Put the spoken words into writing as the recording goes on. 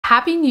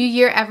Happy New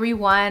Year,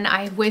 everyone.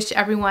 I wish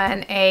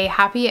everyone a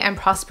happy and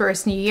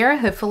prosperous new year.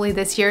 Hopefully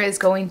this year is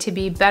going to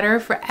be better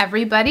for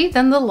everybody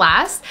than the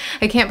last.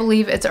 I can't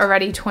believe it's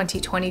already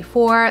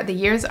 2024. The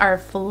years are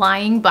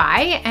flying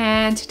by,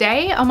 and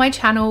today on my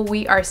channel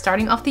we are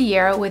starting off the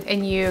year with a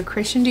new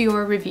Christian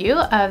Dior review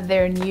of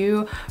their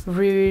new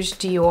Rouge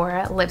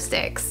Dior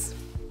lipsticks.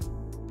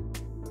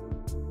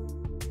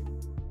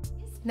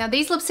 Now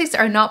these lipsticks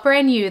are not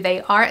brand new.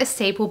 They are a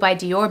staple by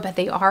Dior, but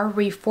they are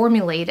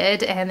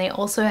reformulated, and they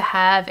also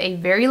have a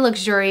very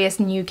luxurious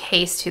new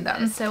case to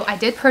them. So I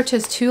did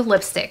purchase two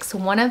lipsticks.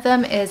 One of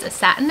them is a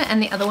satin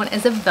and the other one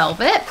is a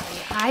velvet.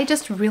 I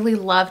just really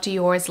love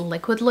Dior's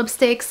liquid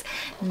lipsticks.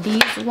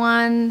 These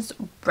ones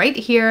right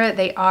here,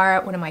 they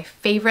are one of my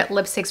favorite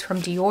lipsticks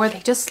from Dior. They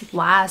just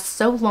last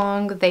so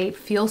long. They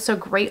feel so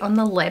great on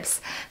the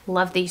lips.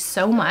 Love these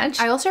so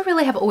much. I also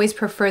really have always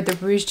preferred the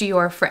Rouge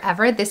Dior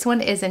Forever. This one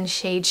is in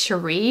shade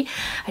Cherie.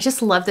 I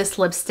just love this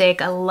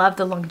lipstick. I love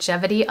the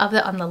longevity of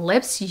it on the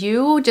lips.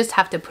 You just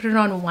have to put it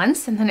on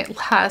once and then it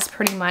lasts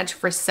pretty much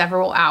for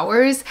several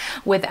hours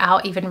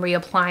without even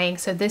reapplying.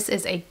 So this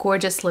is a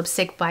gorgeous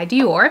lipstick by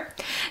Dior.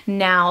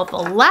 Now the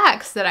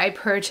Lacs that I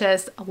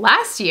purchased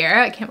last year,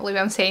 I can't believe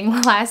I'm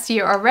saying last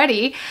year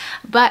already,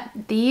 but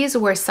these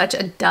were such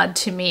a dud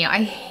to me.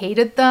 I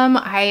hated them.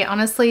 I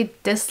honestly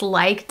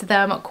disliked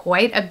them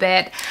quite a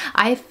bit.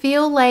 I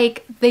feel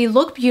like they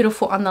look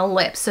beautiful on the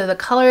lips. So the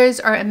colors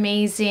are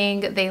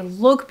amazing. They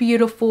look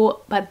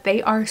beautiful, but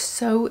they are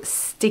so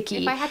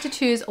sticky. If I had to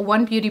choose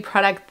one beauty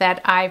product that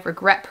I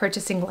regret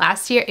purchasing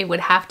last year, it would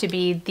have to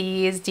be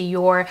these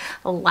Dior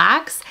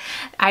Lacs.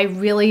 I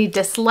really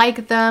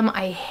dislike them.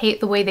 I hate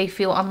the way they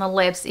feel on the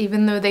lips.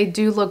 Even though they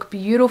do look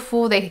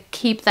beautiful, they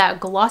keep that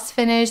gloss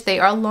finish. They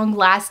are long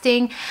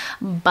lasting,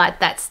 but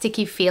that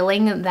sticky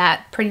feeling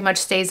that pretty much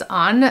stays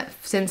on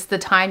since the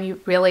time you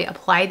really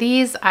apply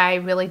these, I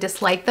really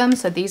dislike them.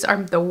 So these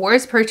are the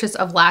worst purchase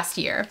of last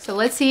year. So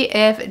let's see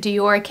if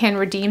Dior can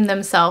redeem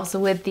themselves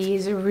with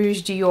these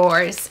Rouge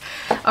Diors.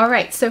 All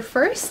right, so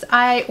first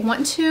I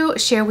want to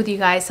share with you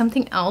guys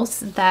something else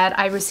that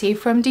I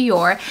received from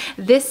Dior.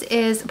 This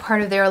is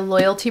part of their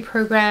loyalty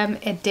program.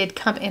 It did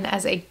come in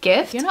as a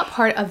gift. If you're not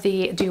part of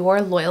the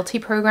Dior loyalty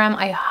program,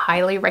 I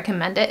highly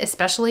recommend it,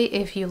 especially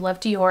if you love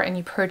Dior and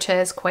you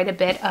purchase quite a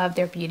bit of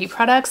their beauty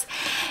products.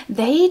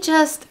 They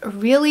just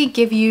really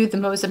give you the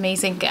most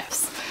amazing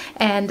gifts.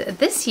 And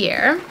this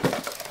year,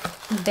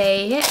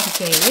 they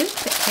gave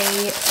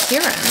a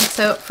serum.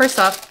 So first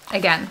off,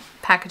 again,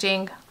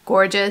 packaging,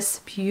 gorgeous,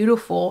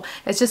 beautiful.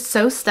 It's just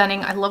so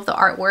stunning. I love the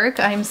artwork.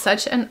 I'm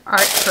such an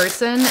art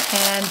person,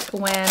 and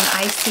when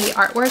I see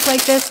artwork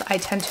like this, I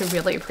tend to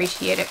really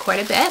appreciate it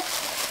quite a bit.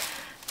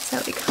 So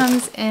it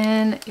comes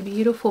in a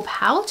beautiful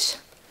pouch,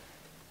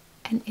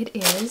 and it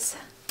is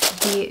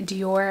the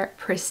Dior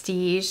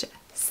Prestige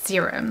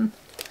Serum.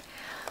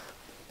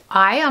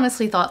 I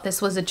honestly thought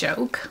this was a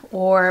joke,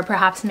 or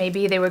perhaps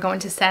maybe they were going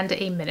to send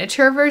a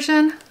miniature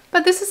version,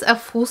 but this is a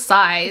full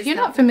size. If you're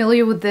not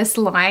familiar with this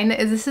line,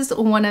 this is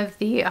one of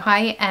the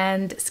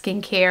high-end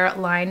skincare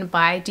line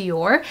by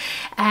Dior,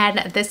 and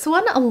this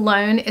one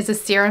alone is a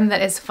serum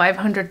that is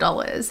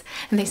 $500,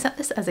 and they sent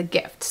this as a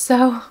gift.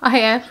 So I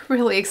am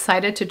really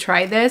excited to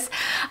try this.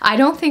 I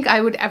don't think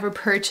I would ever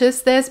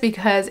purchase this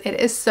because it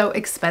is so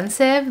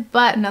expensive,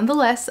 but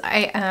nonetheless,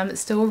 I am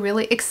still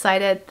really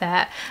excited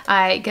that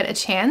I get a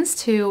chance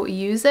to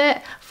use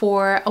it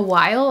for a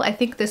while. I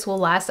think this will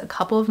last a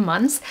couple of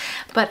months,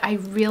 but I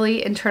really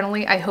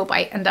internally, I hope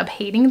I end up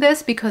hating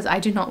this because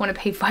I do not want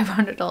to pay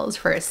 $500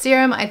 for a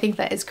serum. I think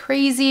that is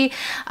crazy,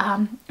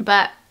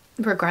 but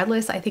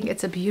regardless, I think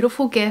it's a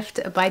beautiful gift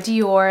by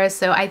Dior.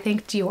 So I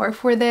thank Dior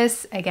for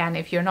this. Again,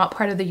 if you're not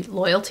part of the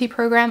loyalty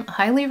program, I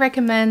highly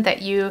recommend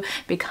that you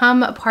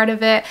become a part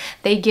of it.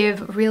 They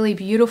give really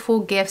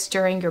beautiful gifts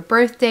during your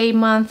birthday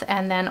month,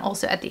 and then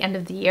also at the end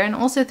of the year, and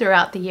also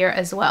throughout the year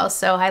as well.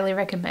 So I highly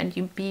recommend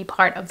you be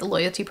part of the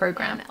loyalty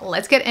program.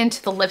 Let's get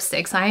into the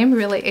lipsticks. I am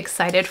really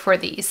excited for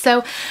these.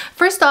 So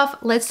first off,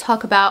 let's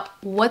talk about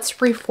what's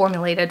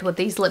reformulated with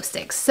these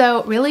lipsticks.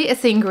 So really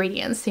it's the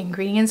ingredients. The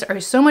ingredients are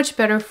so much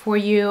better for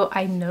you.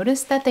 I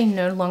noticed that they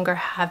no longer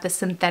have the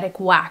synthetic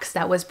wax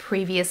that was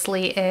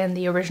previously in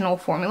the original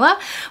formula,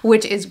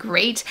 which is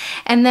great.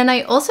 And then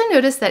I also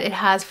noticed that it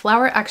has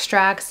flower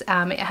extracts,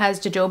 it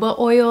has jojoba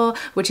oil,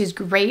 which is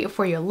great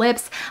for your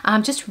lips.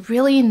 Just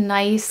really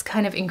nice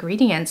kind of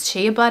ingredients.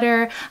 Shea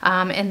butter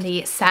and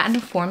the satin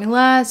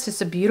formula is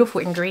just a beautiful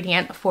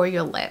ingredient for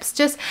your lips.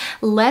 Just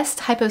less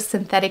type of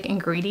synthetic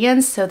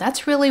ingredients. So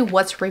that's really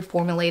what's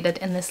reformulated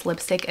in this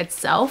lipstick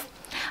itself.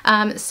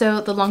 So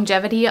the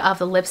longevity of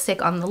the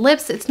lipstick on the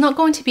lips, it's not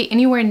going to be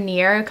anywhere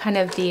near kind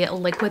of the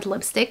liquid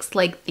lipsticks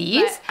like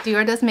these. But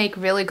Dior does make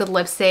really good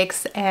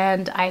lipsticks,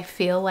 and I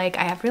feel like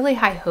I have really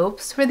high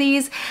hopes for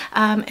these.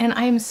 And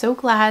I am so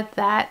glad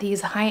that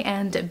these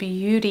high-end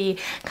beauty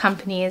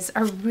companies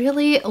are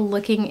really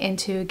looking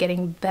into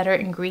getting better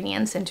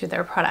ingredients into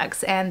their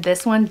products. And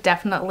this one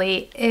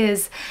definitely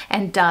is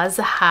and does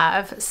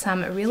have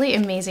some really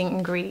amazing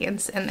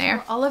ingredients in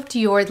there. All of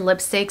Dior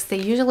lipsticks,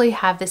 they usually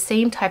have the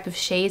same type of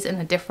shades in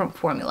a different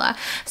formula.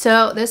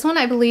 So this one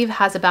I believe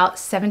has about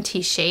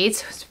 70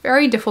 shades. It's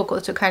very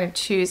difficult to kind of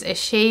choose a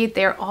shade.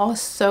 They're all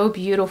so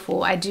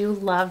beautiful. I do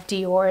love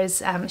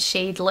Dior's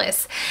shade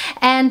list.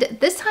 And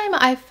this time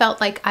I felt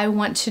like I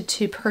wanted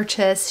to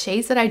purchase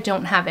shades that I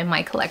don't have in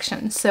my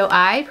collection. So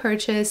I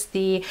purchased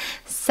the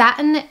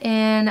Satin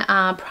in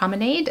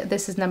Promenade.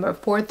 This is number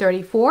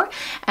 434.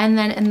 And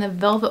then in the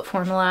Velvet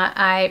formula,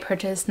 I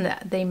purchased the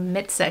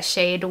Mitza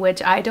shade,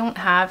 which I don't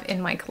have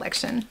in my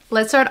collection.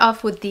 Let's start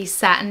off with the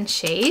Satin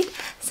shade,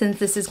 since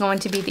this is going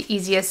to be the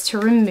easiest to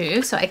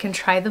remove, so I can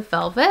try the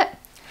Velvet.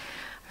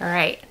 All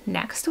right,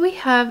 next we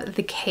have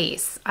the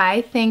case.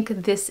 I think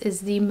this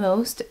is the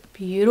most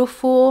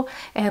beautiful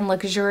and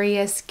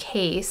luxurious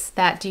case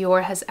that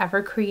Dior has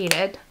ever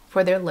created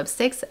for their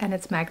lipsticks, and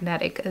it's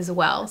magnetic as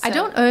well. So I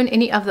don't own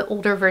any of the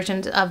older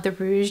versions of the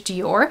Rouge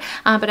Dior,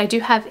 but I do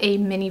have a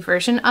mini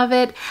version of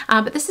it.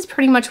 But this is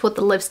pretty much what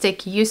the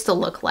lipstick used to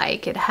look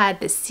like. It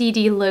had the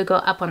CD logo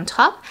up on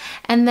top,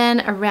 and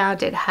then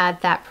around it had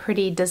that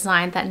pretty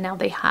design that now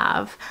they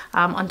have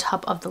on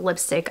top of the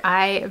lipstick.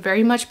 I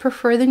very much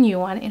prefer the new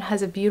one. It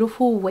has a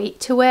beautiful weight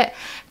to it.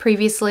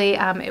 Previously,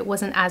 it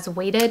wasn't as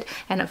weighted,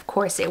 and of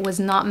course, it was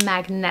not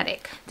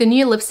magnetic. The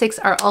new lipsticks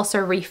are also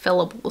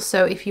refillable,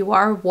 so if you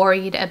are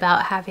worried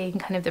about having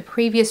kind of the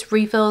previous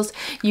refills,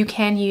 you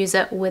can use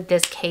it with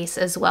this case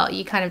as well.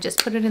 You kind of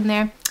just put it in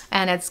there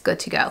and it's good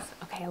to go.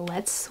 Okay,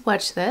 let's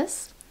swatch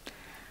this.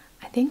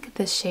 I think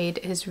this shade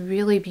is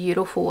really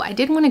beautiful. I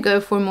did want to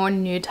go for more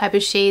nude type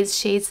of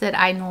shades that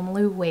I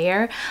normally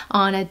wear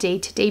on a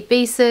day-to-day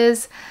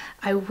basis.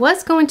 I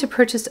was going to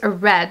purchase a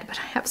red, but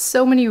I have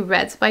so many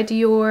reds by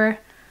Dior.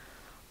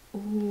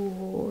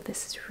 Ooh,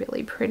 this is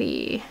really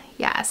pretty.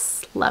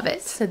 Yes, love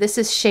it. So this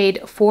is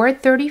shade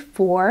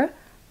 434.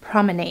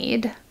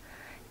 Promenade,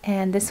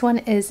 and this one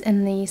is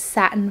in the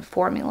Satin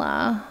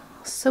formula.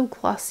 So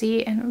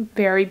glossy and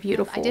very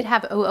beautiful. I did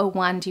have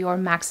 001 Dior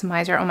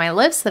Maximizer on my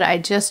lips that I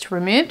just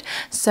removed,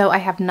 so I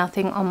have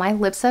nothing on my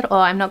lips at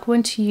all. I'm not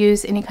going to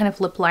use any kind of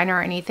lip liner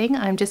or anything.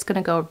 I'm just going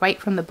to go right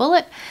from the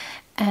bullet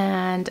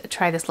and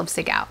try this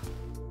lipstick out.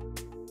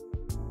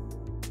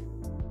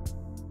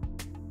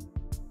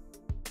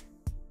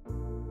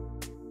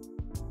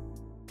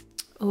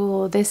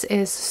 Oh, this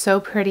is so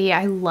pretty.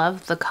 I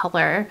love the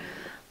color.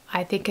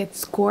 I think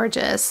it's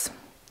gorgeous.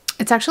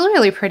 It's actually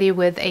really pretty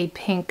with a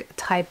pink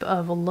type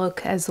of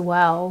look as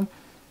well.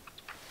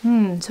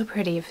 So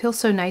pretty. It feels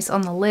so nice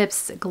on the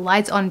lips. It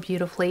glides on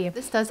beautifully.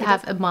 This does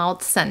have a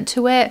mild scent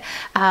to it,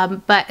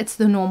 but it's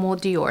the normal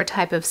Dior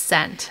type of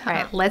scent. All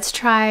right, let's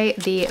try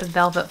the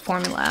Velvet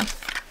formula.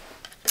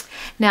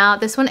 Now,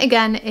 this one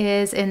again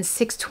is in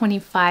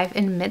 625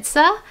 in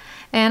Mitza,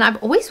 and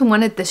I've always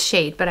wanted this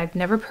shade, but I've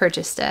never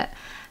purchased it.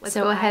 Let's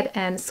go ahead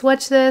and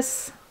swatch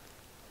this.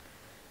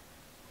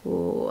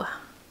 Ooh,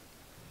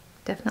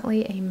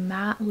 definitely a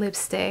matte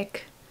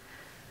lipstick.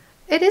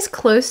 It is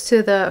close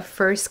to the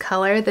first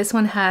color. This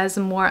one has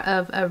more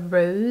of a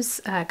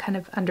rose kind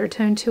of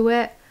undertone to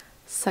it.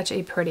 Such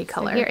a pretty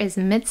color. So here is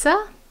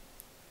Mitza.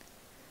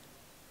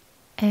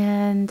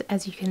 And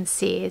as you can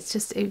see, it's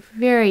just a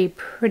very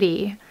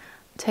pretty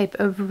type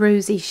of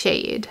rosy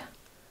shade.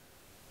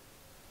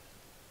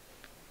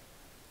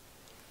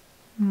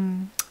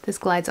 This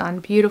glides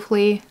on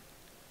beautifully.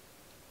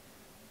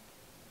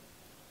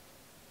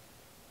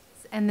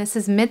 And this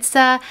is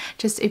Mitza,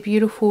 just a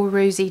beautiful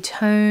rosy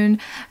tone.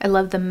 I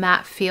love the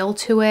matte feel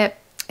to it.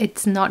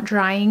 It's not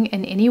drying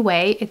in any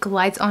way. It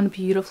glides on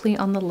beautifully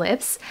on the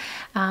lips.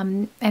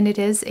 And it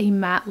is a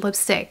matte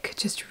lipstick,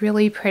 just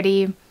really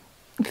pretty.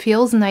 It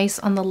feels nice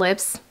on the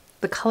lips.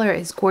 The color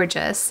is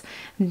gorgeous.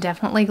 I'm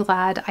definitely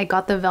glad I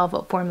got the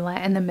Velvet formula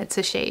and the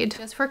Mitza shade.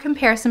 Just for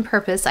comparison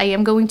purpose, I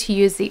am going to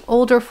use the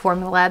older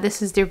formula.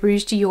 This is the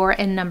Rouge Dior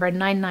in number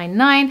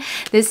 999.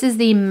 This is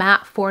the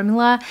matte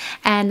formula,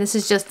 and this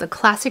is just the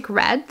classic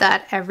red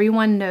that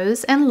everyone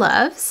knows and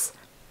loves.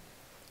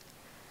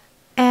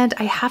 And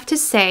I have to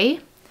say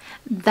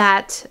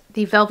that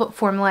the Velvet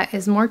formula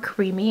is more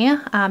creamy.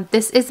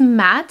 This is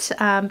matte,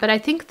 but I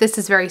think this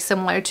is very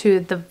similar to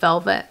the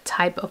Velvet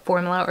type of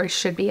formula, or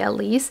should be at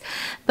least.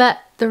 But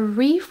the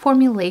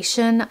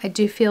reformulation I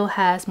do feel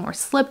has more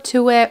slip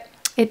to it.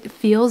 It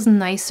feels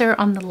nicer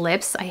on the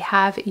lips. I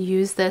have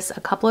used this a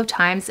couple of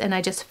times and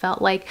I just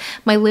felt like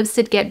my lips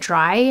did get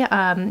dry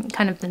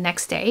kind of the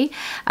next day.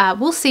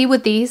 We'll see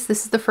with these.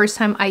 This is the first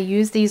time I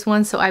use these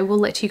ones, so I will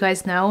let you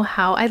guys know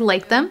how I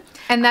like them.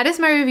 And that is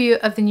my review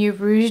of the new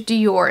Rouge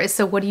Dior.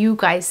 So what do you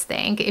guys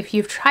think? If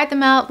you've tried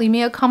them out, leave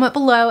me a comment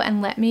below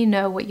and let me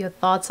know what your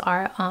thoughts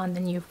are on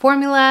the new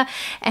formula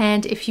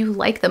and if you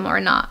like them or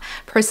not.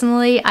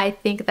 Personally, I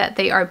think that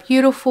they are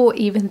beautiful,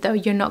 even though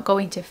you're not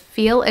going to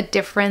feel a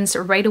difference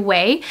right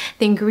away,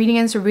 the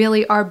ingredients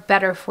really are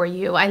better for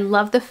you. I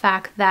love the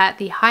fact that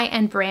the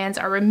high-end brands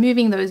are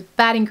removing those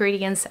bad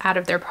ingredients out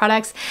of their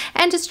products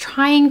and just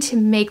trying to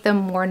make them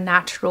more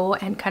natural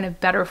and kind of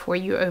better for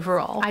you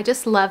overall. I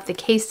just love the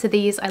case to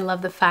these. I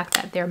love the fact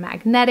that they're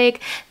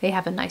magnetic. They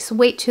have a nice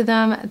weight to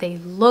them. They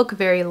look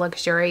very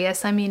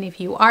luxurious. I mean, if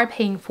you are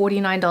paying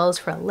 $49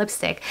 for a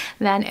lipstick,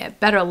 then it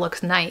better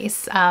look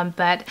nice.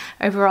 But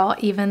overall,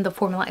 even the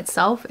formula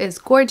itself is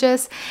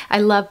gorgeous. I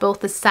love both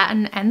the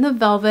satin and the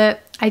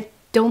velvet. I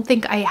don't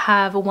think I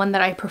have one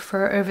that I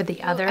prefer over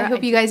the other. I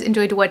hope you guys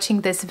enjoyed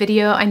watching this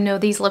video. I know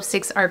these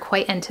lipsticks are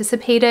quite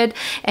anticipated,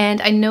 and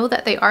I know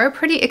that they are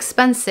pretty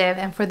expensive,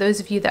 and for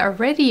those of you that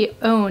already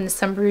own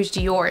some Rouge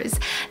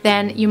Diors,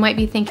 then you might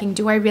be thinking,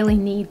 do I really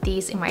need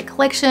these in my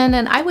collection?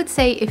 And I would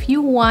say if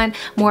you want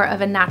more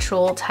of a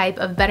natural type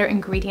of better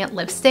ingredient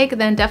lipstick,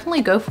 then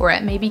definitely go for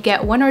it. Maybe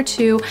get one or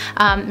two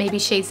maybe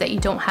shades that you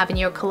don't have in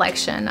your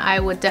collection. I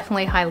would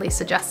definitely highly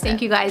suggest it.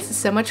 Thank you guys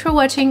so much for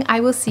watching. I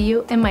will see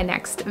you in my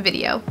next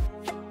video.